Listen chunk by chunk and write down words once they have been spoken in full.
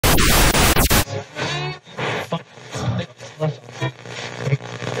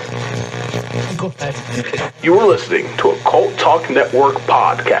You are listening to a Cult Talk Network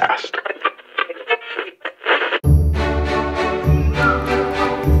podcast.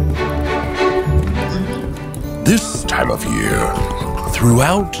 This time of year,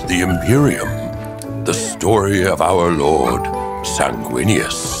 throughout the Imperium, the story of our Lord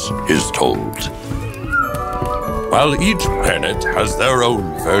Sanguinius is told. While each planet has their own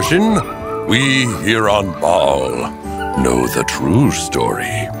version, we here on Ball know the true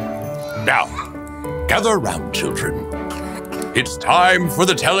story. Now, gather round, children. It's time for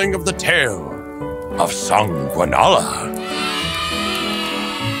the telling of the tale of Sanguinala.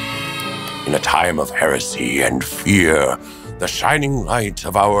 In a time of heresy and fear, the shining light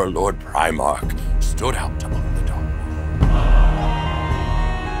of our Lord Primarch stood out among the dark.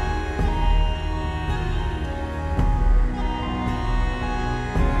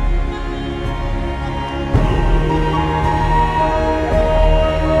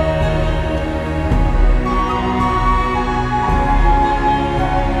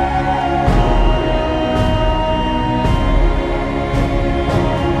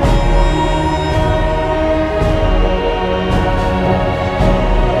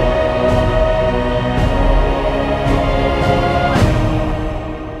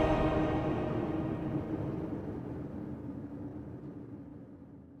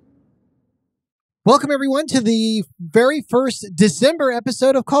 Welcome, everyone, to the very first December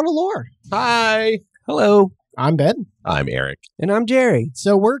episode of Cult of Lore. Hi. Hello. I'm Ben. I'm Eric. And I'm Jerry.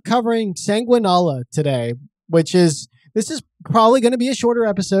 So we're covering Sanguinala today, this is probably going to be a shorter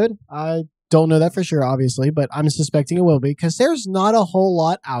episode. I don't know that for sure, obviously, but I'm suspecting it will be because there's not a whole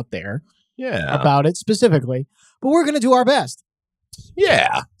lot out there about it specifically, but we're going to do our best.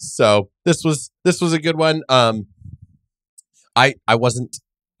 Yeah. So this was a good one. I wasn't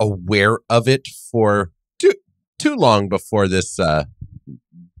aware of it for too long before this the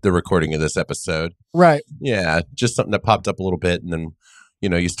recording of this episode. Right. Yeah, just something that popped up a little bit, and then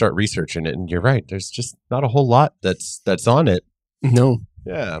you start researching it, and you're right. There's just not a whole lot that's on it. No.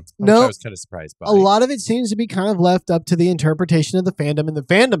 Yeah. No. I was kind of surprised by. A lot of it seems to be kind of left up to the interpretation of the fandom, and the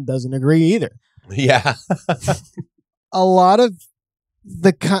fandom doesn't agree either. Yeah. A lot of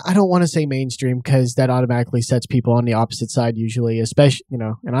I don't want to say mainstream because that automatically sets people on the opposite side usually, especially,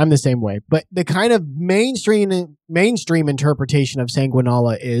 and I'm the same way. But the kind of mainstream interpretation of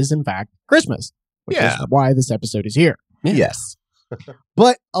Sanguinala is, in fact, Christmas, which is why this episode is here. Yeah. Yes.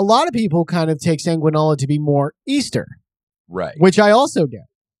 But a lot of people kind of take Sanguinala to be more Easter. Right. Which I also get.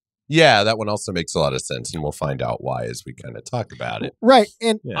 Yeah, that one also makes a lot of sense, and we'll find out why as we kind of talk about it. Right.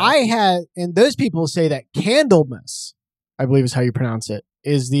 And and those people say that Candlemas, I believe is how you pronounce it,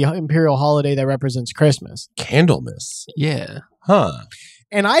 is the imperial holiday that represents Christmas. Candlemas? Yeah. Huh.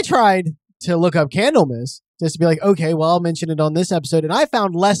 And I tried to look up Candlemas just to be like, okay, well, I'll mention it on this episode. And I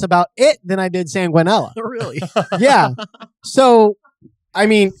found less about it than I did Sanguinala. Really? Yeah. So, I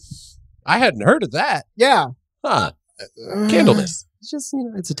mean, I hadn't heard of that. Yeah. Huh. Candlemas. It's just,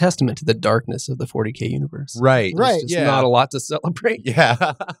 it's a testament to the darkness of the 40K universe. Right. Right. There's just not a lot to celebrate.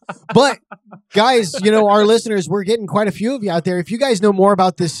 Yeah. But guys, our listeners, we're getting quite a few of you out there. If you guys know more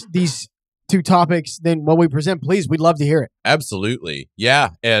about these two topics than what we present, please, we'd love to hear it. Absolutely. Yeah.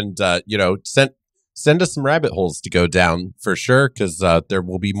 And, send us some rabbit holes to go down for sure, because there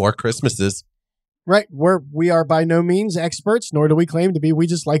will be more Christmases. Right. We are by no means experts, nor do we claim to be. We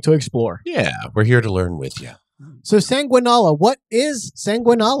just like to explore. Yeah. We're here to learn with you. So Sanguinala, what is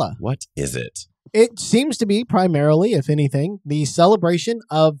Sanguinala? What is it? It seems to be primarily, if anything, the celebration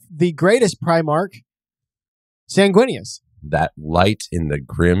of the greatest Primarch, Sanguinius. That light in the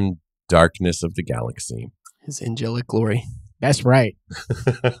grim darkness of the galaxy. His angelic glory. That's right.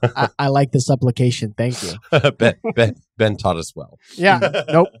 I like the supplication. Thank you. Ben taught us well. Yeah.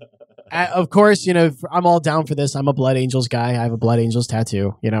 Nope. Of course, I'm all down for this. I'm a Blood Angels guy. I have a Blood Angels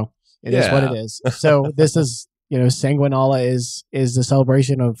tattoo. It is what it is. So this is, Sanguinala is the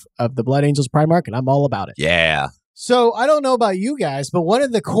celebration of the Blood Angels Primarch, and I'm all about it. Yeah. So I don't know about you guys, but one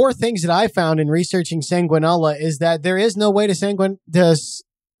of the core things that I found in researching Sanguinala is that there is no way to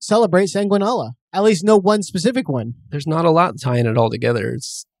celebrate Sanguinala. At least no one specific one. There's not a lot tying it all together.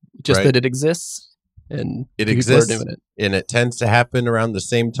 It's just that it exists, and it people exists, are doing it. And it tends to happen around the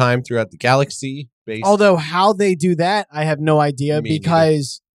same time throughout the galaxy. Although how they do that, I have no idea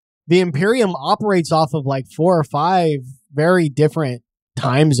because the Imperium operates off of like 4 or 5 very different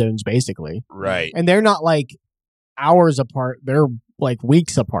time zones, basically. Right. And they're not like hours apart. They're like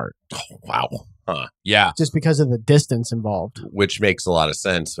weeks apart. Oh, wow. Huh. Yeah. Just because of the distance involved. Which makes a lot of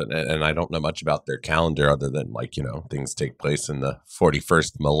sense. And I don't know much about their calendar other than things take place in the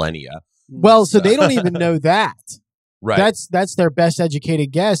 41st millennia. Well, so they don't even know that. Right. That's their best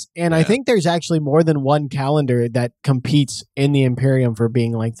educated guess. And I think there's actually more than one calendar that competes in the Imperium for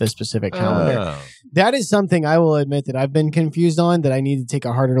being like the specific calendar. Oh. That is something I will admit that I've been confused on, that I need to take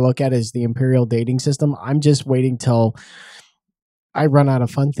a harder look at, is the Imperial dating system. I'm just waiting till I run out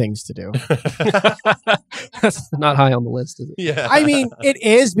of fun things to do. That's not high on the list, is it? Yeah. I mean, it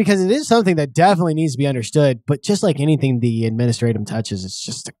is, because it is something that definitely needs to be understood. But just like anything the administratum touches, it's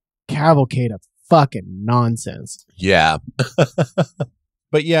just a cavalcade of fucking nonsense. Yeah.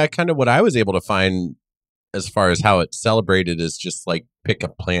 But yeah, kind of what I was able to find as far as how it's celebrated is just like pick a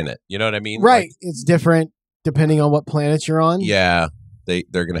planet. You know what I mean? Right. Like, It's different depending on what planet you're on. yeah.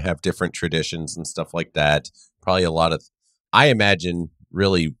 They're going to have different traditions and stuff like that. Probably a lot of, I imagine,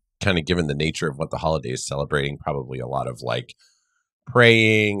 really kind of given the nature of what the holiday is celebrating, probably a lot of like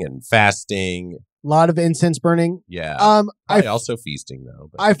praying and fasting. A lot of incense burning. Yeah. I also feasting though.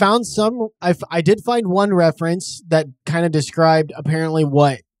 But. I found some. I did find one reference that kind of described apparently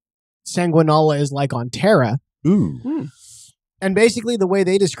what Sanguinala is like on Terra. Ooh. And basically the way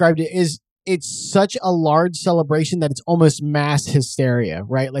they described it is it's such a large celebration that it's almost mass hysteria,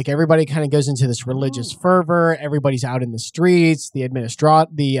 right? Like everybody kind of goes into this religious fervor. Everybody's out in the streets. The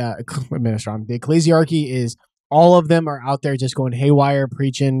ecclesiarchy is, all of them are out there just going haywire,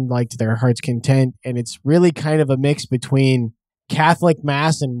 preaching like to their heart's content. And it's really kind of a mix between Catholic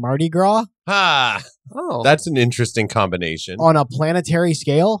Mass and Mardi Gras. Ah, Oh, that's an interesting combination. On a planetary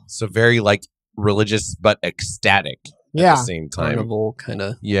scale. So very like religious but ecstatic at Yeah. the same time. carnival kind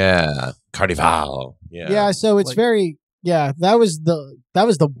of. Yeah. Carnival. Yeah. Yeah. So it's Like- very, yeah, that was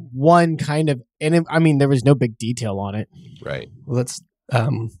the one kind of, and I mean, there was no big detail on it. Right. Well, that's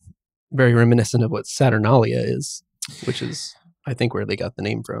very reminiscent of what Saturnalia is, which is, I think, where they got the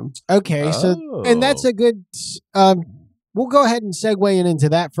name from. Okay. So, and that's a good, we'll go ahead and segue into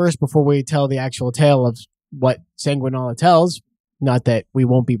that first before we tell the actual tale of what Sanguinala tells. Not that we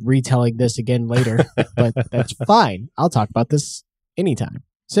won't be retelling this again later, but that's fine. I'll talk about this anytime.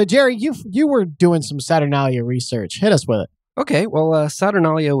 So, Jerry, you were doing some Saturnalia research. Hit us with it. Okay, well,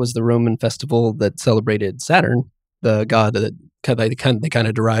 Saturnalia was the Roman festival that celebrated Saturn, the god that they kind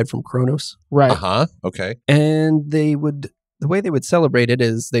of derived from Kronos. Right. Uh-huh. Okay. And the way they would celebrate it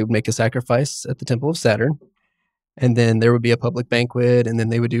is they would make a sacrifice at the temple of Saturn, and then there would be a public banquet, and then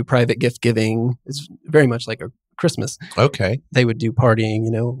they would do private gift giving. It's very much like a Christmas. Okay. They would do partying,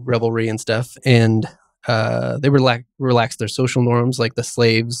 revelry and stuff, and they relax their social norms. Like the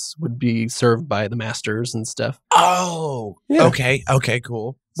slaves would be served by the masters and stuff. Oh. Yeah. Okay. Okay,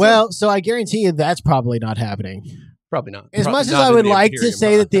 cool. Well, so I guarantee you that's probably not happening. Probably not. As Pro- much as not I in would the like to Imperium,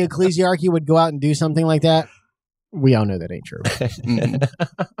 say that the ecclesiarchy would go out and do something like that, we all know that ain't true.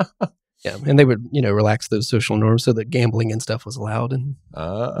 Yeah, and they would, relax those social norms so that gambling and stuff was allowed. And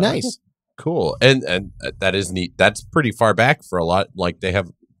Nice. Cool. And that is neat. That's pretty far back for a lot. Like they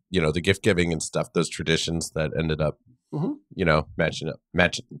have, the gift giving and stuff, those traditions that ended up,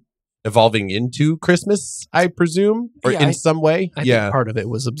 evolving into Christmas, I presume, or Yeah, in some way. I think part of it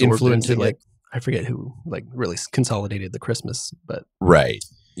was absorbed into Influencing it. I forget who really consolidated the Christmas, but Right.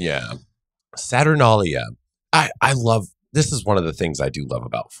 Yeah. Saturnalia. I love, this is one of the things I do love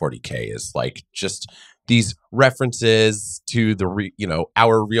about 40K is like just these references to the,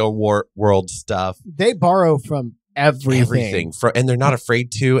 our real world stuff. They borrow from everything. And they're not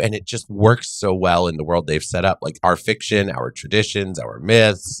afraid to, and it just works so well in the world they've set up, like our fiction, our traditions, our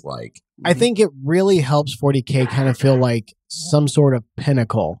myths. Like I think it really helps 40K kind of feel like some sort of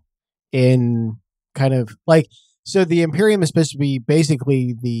pinnacle in kind of like, so the Imperium is supposed to be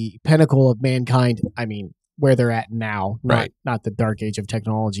basically the pinnacle of mankind. I mean, where they're at now, not the dark age of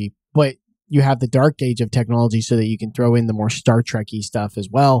technology, but you have the dark age of technology so that you can throw in the more Star Trek-y stuff as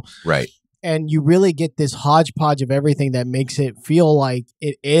well. Right. And you really get this hodgepodge of everything that makes it feel like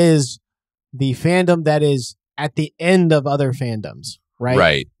it is the fandom that is at the end of other fandoms, right?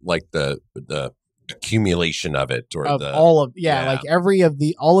 Right. Like the accumulation of it, or Of the all of like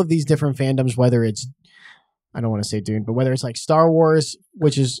all of these different fandoms, whether it's, I don't want to say Dune, but whether it's like Star Wars,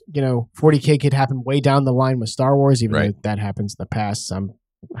 which is 40K could happen way down the line with Star Wars, even though that happens in the past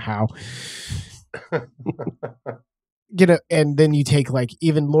somehow. And then you take like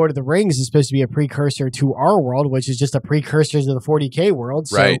even Lord of the Rings is supposed to be a precursor to our world, which is just a precursor to the 40K world.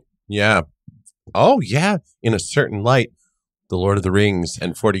 So, right. Yeah. Oh yeah. In a certain light, the Lord of the Rings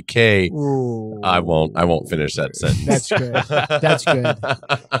and 40K. Ooh. I won't finish that sentence. That's good. That's good.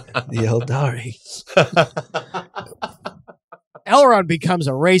 the Eldari. Elrond becomes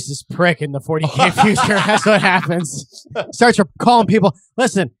a racist prick in the 40K future. That's what happens. Starts calling people.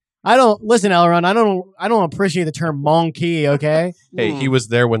 Listen, Elrond. I don't appreciate the term monkey. Okay. Hey, he was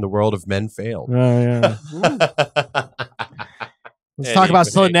there when the world of men failed. Oh yeah. Let's talk about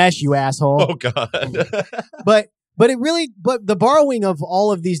Anyway. Slanesh, you asshole. Oh God. But the borrowing of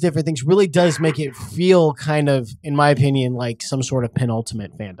all of these different things really does make it feel kind of, in my opinion, like some sort of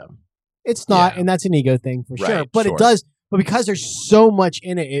penultimate fandom. It's not, and that's an ego thing for sure. Right, But sure. it does. But because there's so much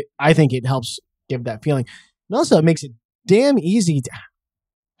in it, I think it helps give that feeling. And also, it makes it damn easy.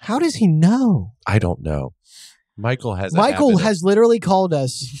 How does he know? I don't know. Michael has literally called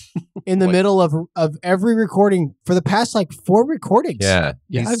us in the middle of every recording for the past like 4 recordings. Yeah,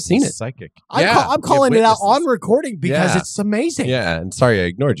 I've seen it. Psychic. I'm calling it out on recording because it's amazing. Yeah, and sorry I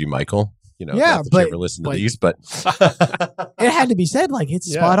ignored you, Michael. Not that you ever listen to these, but it had to be said. Like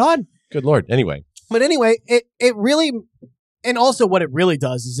it's spot on. Good Lord. Anyway, it really, and also what it really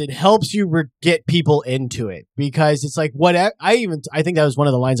does is it helps you get people into it, because it's like whatever. I think that was one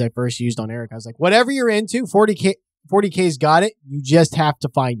of the lines I first used on Eric. I was like, whatever you're into, 40K's got it. You just have to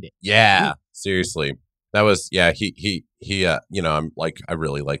find it. Yeah, seriously. That was he I'm like, I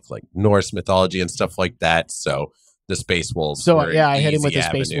really like Norse mythology and stuff like that. So the Space Wolves. So I hit him with the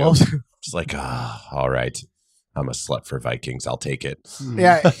Space Wolves. Just like, all right. I'm a slut for Vikings. I'll take it.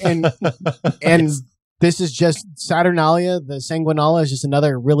 Yeah, and this is just Saturnalia. The Sanguinala is just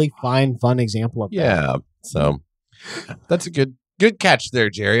another really fun example of that. Yeah. So that's a good catch there,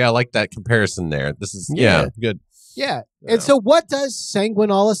 Jerry. I like that comparison there. This is good. Yeah. And so what does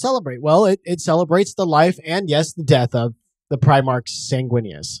Sanguinala celebrate? Well, it celebrates the life and, yes, the death of the Primarch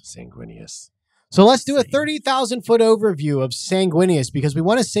Sanguinius. So let's do a 30,000-foot overview of Sanguinius, because we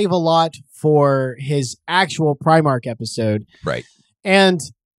want to save a lot for his actual Primarch episode. Right. And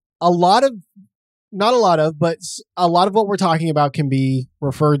not a lot of what we're talking about can be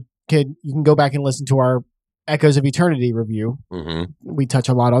referred. You can go back and listen to our Echoes of Eternity review. Mm-hmm. We touch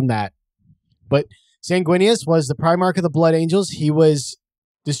a lot on that. But Sanguinius was the Primarch of the Blood Angels. He was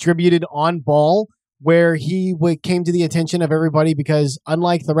distributed on Baal, where he came to the attention of everybody because,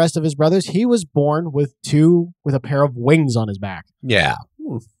 unlike the rest of his brothers, he was born with a pair of wings on his back. Yeah.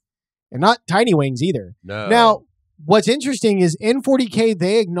 And not tiny wings either. No. Now, what's interesting is in 40K,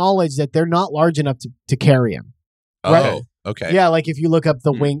 they acknowledge that they're not large enough to carry him. Oh, right? Okay. Yeah, like if you look up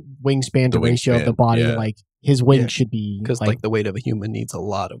the wingspan to ratio of the body, like his wing should be... Because like the weight of a human needs a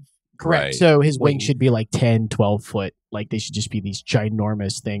lot of... Correct. Right. So his wing should be like 10, 12 foot. Like they should just be these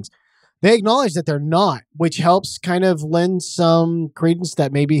ginormous things. They acknowledge that they're not, which helps kind of lend some credence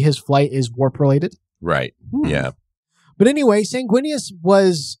that maybe his flight is warp related. Right. Yeah. But anyway, Sanguinius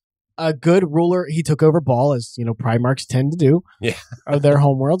was a good ruler. He took over Baal, as Primarchs tend to do. Yeah. Of their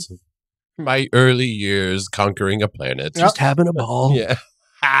homeworlds. My early years conquering a planet. Just having a ball. Yeah.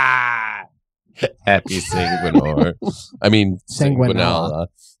 Happy Sanguinor. I mean, Sanguinala.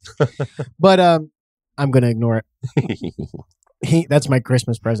 But I'm going to ignore it. That's my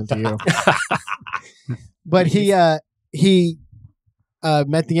Christmas present to you. But he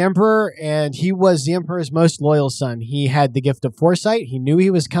met the Emperor, and he was the Emperor's most loyal son. He had the gift of foresight. He knew he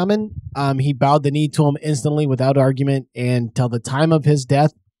was coming. He bowed the knee to him instantly without argument, and till the time of his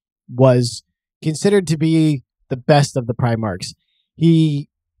death was considered to be the best of the Primarchs. He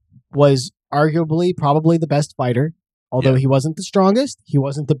was arguably probably the best fighter, although he wasn't the strongest. He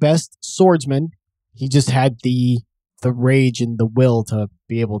wasn't the best swordsman. He just had the rage and the will to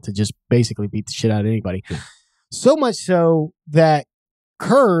be able to just basically beat the shit out of anybody. So much so that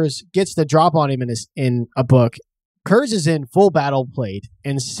Kurz gets the drop on him in a book. Kurz is in full battle plate,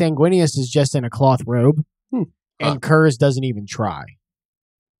 and Sanguinius is just in a cloth robe, and Kurz doesn't even try.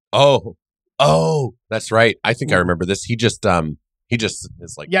 Oh, that's right. I think I remember this. He just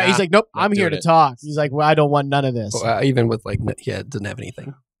is like, he's like, nope, I'm here to talk. He's like, well, I don't want none of this. Even with doesn't have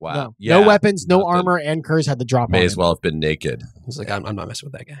anything. Wow. No weapons, no armor, and Kurz had the drop on him. May as well have been naked. He's like, I'm not messing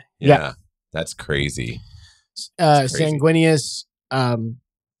with that guy. Yeah. That's crazy. Sanguinius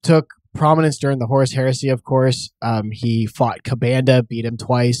took prominence during the Horus Heresy, of course. He fought Cabanda, beat him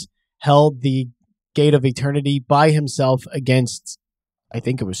twice, held the Gate of Eternity by himself against, I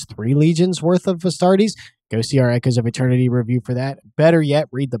think it was 3 legions worth of Astartes. Go see our Echoes of Eternity review for that. Better yet,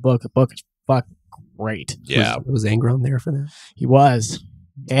 read the book. The book is fucking great. Yeah. Was Angron there for that? He was.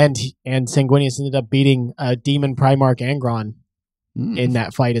 And Sanguinius ended up beating Demon Primarch Angron in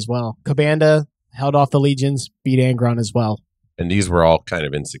that fight as well. Cabanda held off the legions, beat Angron as well. And these were all kind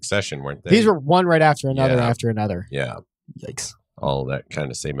of in succession, weren't they? These were one right after another after another. Yeah. Yikes. All that kind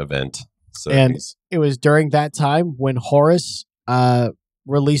of same event. So and it was during that time when Horus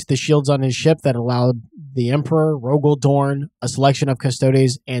released the shields on his ship that allowed the Emperor, Rogel Dorn, a selection of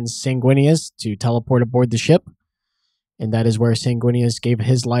Custodes, and Sanguinius to teleport aboard the ship. And that is where Sanguinius gave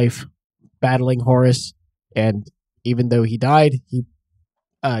his life battling Horus. And even though he died, he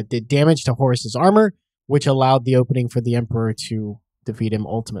did damage to Horus's armor, which allowed the opening for the Emperor to defeat him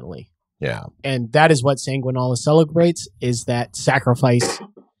ultimately. Yeah. And that is what Sanguinala celebrates, is that sacrifice,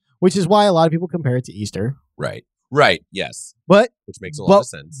 which is why a lot of people compare it to Easter. Right. Right. Yes. But which makes a lot of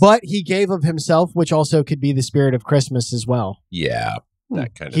sense. But he gave of himself, which also could be the spirit of Christmas as well. Yeah.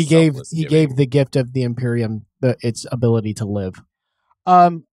 That kind of he gave the gift of the Imperium, its ability to live.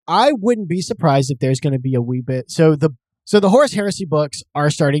 I wouldn't be surprised if there's going to be a wee bit. So the Horus Heresy books are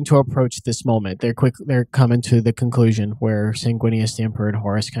starting to approach this moment. They're coming to the conclusion where Sanguinius, the Emperor, and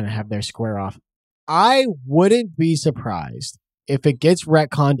Horus kind of have their square off. I wouldn't be surprised if it gets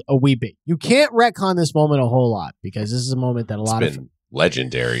retconned a wee bit. You can't retcon this moment a whole lot because this is a moment that it's been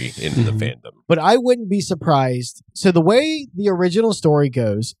legendary in the fandom. But I wouldn't be surprised. So the way the original story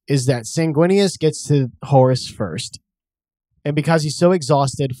goes is that Sanguinius gets to Horus first. And because he's so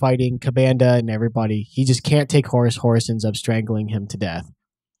exhausted fighting Cabanda and everybody, he just can't take Horus. Horus ends up strangling him to death.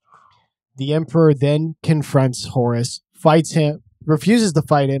 The Emperor then confronts Horus, fights him, refuses to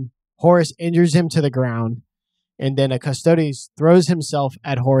fight him. Horus injures him to the ground. And then a Custodes throws himself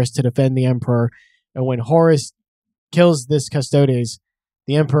at Horus to defend the Emperor. And when Horus kills this Custodes,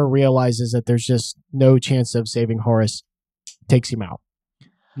 the Emperor realizes that there's just no chance of saving Horus, takes him out.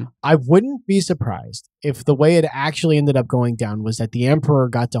 I wouldn't be surprised if the way it actually ended up going down was that the Emperor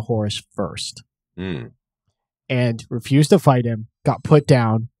got to Horus first and refused to fight him, got put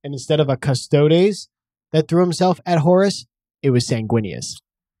down, and instead of a Custodes that threw himself at Horus, it was Sanguinius.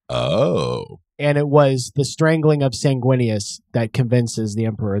 Oh. And it was the strangling of Sanguinius that convinces the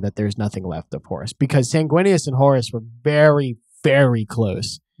Emperor that there's nothing left of Horus, because Sanguinius and Horus were very, very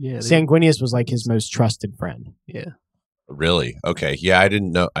close. Yeah, Sanguinius was like his most trusted friend. Yeah. Really? Okay. Yeah, I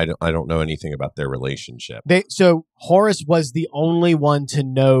didn't know. I don't know anything about their relationship. So Horus was the only one to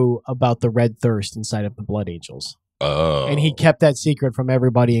know about the red thirst inside of the Blood Angels. Oh. And he kept that secret from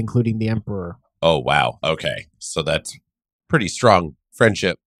everybody, including the Emperor. Oh, wow. Okay. So that's pretty strong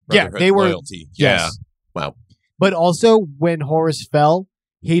friendship. Yeah, they were loyalty. Yes. Yeah. Wow. But also when Horus fell,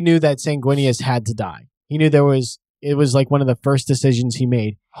 he knew that Sanguinius had to die. He knew it was like one of the first decisions he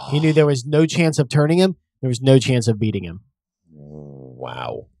made. He knew there was no chance of turning him. There was no chance of beating him.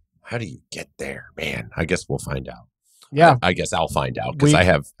 Wow. How do you get there, man? I guess we'll find out. Yeah. I guess I'll find out because I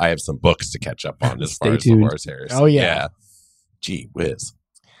have some books to catch up on as far as the Horus Heresy. Oh, yeah. Gee whiz.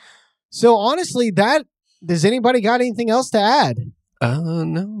 So honestly, does anybody got anything else to add?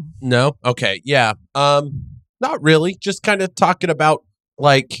 No. No? Okay. Yeah. Not really. Just kind of talking about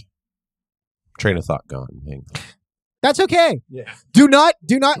train of thought gone. Hang on. That's okay. Yeah. Do not.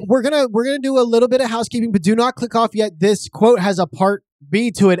 We're gonna do a little bit of housekeeping, but do not click off yet. This quote has a part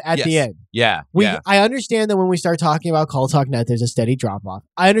B to it at the end. Yeah. I understand that when we start talking about Cult Talk Net, there's a steady drop off.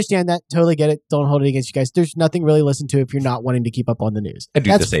 I understand that. Totally get it. Don't hold it against you guys. There's nothing really to listen to if you're not wanting to keep up on the news. I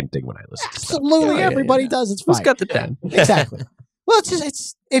do the same thing when I listen. Absolutely, to everybody does. It's fine. Who's got the time? Exactly. Well,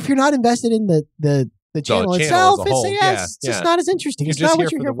 it's if you're not invested in the channel itself, it's just not as interesting. It's not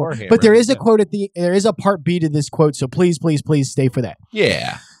what you're here for. But there is a quote there is a part B to this quote, so please stay for that.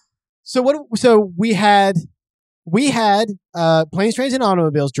 Yeah. So we had Planes, Trains, and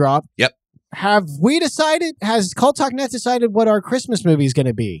Automobiles drop. Yep. Has Cult Talk Net decided what our Christmas movie is going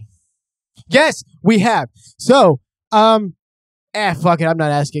to be? Yes, we have. So, fuck it. I'm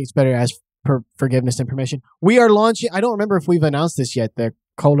not asking. It's better to ask for forgiveness and permission. We are launching. I don't remember if we've announced this yet. The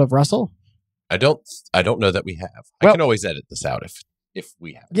Cult of Russell. I don't know that we have. I can always edit this out if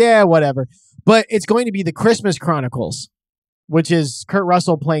we have. Yeah, whatever. But it's going to be the Christmas Chronicles, which is Kurt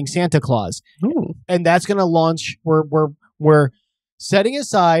Russell playing Santa Claus. Ooh. And that's going to launch. We're setting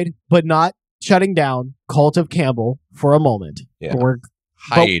aside, but not shutting down Cult of Campbell for a moment. Yeah.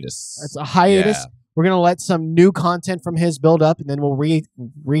 Hiatus. It's a hiatus. Yeah. We're going to let some new content from his build up, and then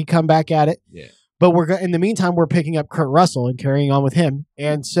we'll come back at it. Yeah. But in the meantime, we're picking up Kurt Russell and carrying on with him.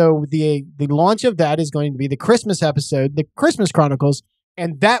 And so the launch of that is going to be the Christmas episode, the Christmas Chronicles,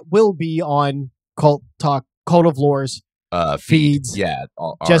 and that will be on Cult of Lore's feeds. Yeah.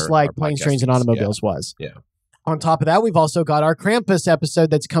 Just like Planes, Trains, and Automobiles was. Yeah. On top of that, we've also got our Krampus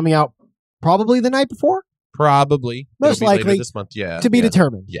episode that's coming out probably the night before. Probably. Most likely later this month. Yeah. To be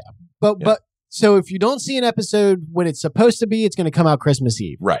determined. Yeah. But so if you don't see an episode when it's supposed to be, it's going to come out Christmas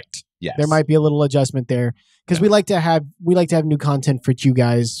Eve. Right. Yes. There might be a little adjustment there because we like to have new content for you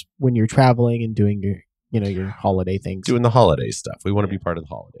guys when you're traveling and doing your holiday things. Doing the holiday stuff. We want to be part of the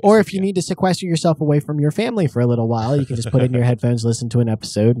holidays. Or if you need to sequester yourself away from your family for a little while, you can just put in your headphones, listen to an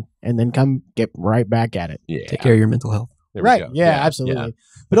episode, and then come get right back at it. Yeah. Take care of your mental health. Right. Yeah, absolutely. Yeah.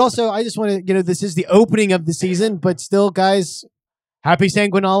 But also, I just want to, this is the opening of the season, but still, guys, happy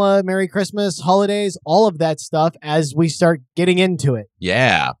Sanguinala, Merry Christmas, holidays, all of that stuff as we start getting into it.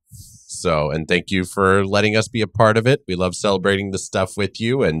 Yeah. So, and thank you for letting us be a part of it. We love celebrating the stuff with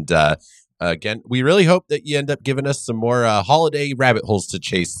you. And again, we really hope that you end up giving us some more holiday rabbit holes to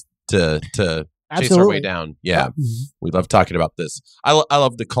chase chase our way down. Yeah. We love talking about this. I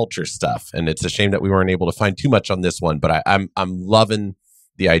love the culture stuff, and it's a shame that we weren't able to find too much on this one, but I'm loving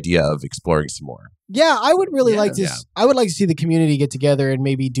the idea of exploring some more. Yeah, I would really like to. I would like to see the community get together and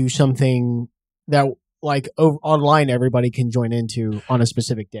maybe do something that, like, online, everybody can join into on a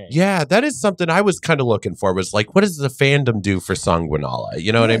specific day. Yeah, that is something I was kind of looking for. Was like, what does the fandom do for Sanguinala?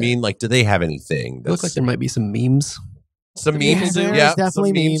 You know what I mean? Like, do they have anything? It looks like there might be some memes. Some memes, there's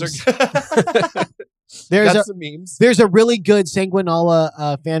definitely memes. There's some memes. There's a really good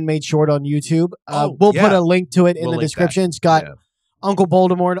Sanguinala fan made short on YouTube. We'll put a link to it in the description. It's got Uncle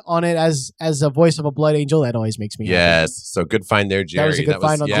Voldemort on it as a voice of a blood angel. That always makes me happy. Yes. So good find there, Jerry. That was a good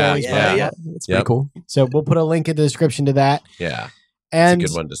find on Jerry's part. Yeah. It's pretty cool. So we'll put a link in the description to that. Yeah. And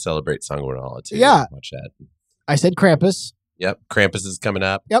it's a good one to celebrate Sanguinala too. Yeah. Watch that. I said Krampus. Yep. Krampus is coming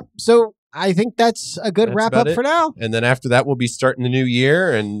up. Yep. So I think that's a good wrap up for now. And then after that, we'll be starting the new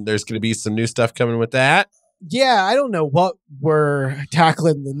year, and there's going to be some new stuff coming with that. Yeah, I don't know what we're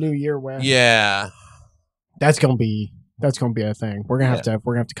tackling the new year with. Yeah, that's gonna be a thing. We're gonna have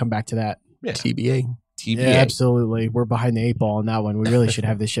to come back to that. Yeah. TBA. Yeah, absolutely. We're behind the 8 ball on that one. We really should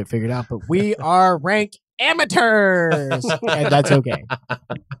have this shit figured out, but we are rank amateurs, and that's okay.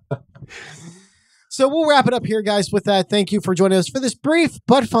 So we'll wrap it up here, guys, with that. Thank you for joining us for this brief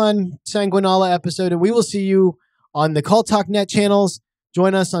but fun Sanguinala episode, and we will see you on the Cult Talk Net channels.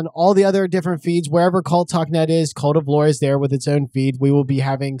 Join us on all the other different feeds. Wherever Cult Talk Net is, Cult of Lore is there with its own feed. We will be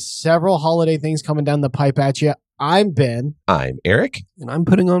having several holiday things coming down the pipe at you. I'm Ben. I'm Eric. And I'm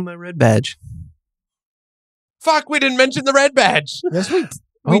putting on my red badge. Fuck, we didn't mention the red badge. Yes,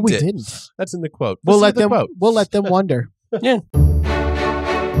 we didn't. That's in the quote. We'll let them wonder. Yeah.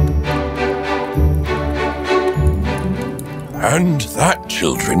 And that,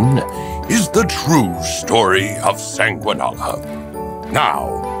 children, is the true story of Sanguinala.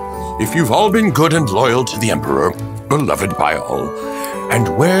 Now, if you've all been good and loyal to the Emperor, beloved by all,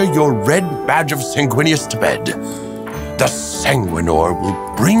 and wear your red badge of Sanguinius to bed, the Sanguinor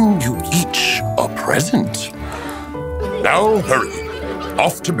will bring you each a present. Now, hurry,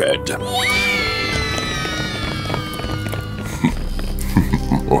 off to bed.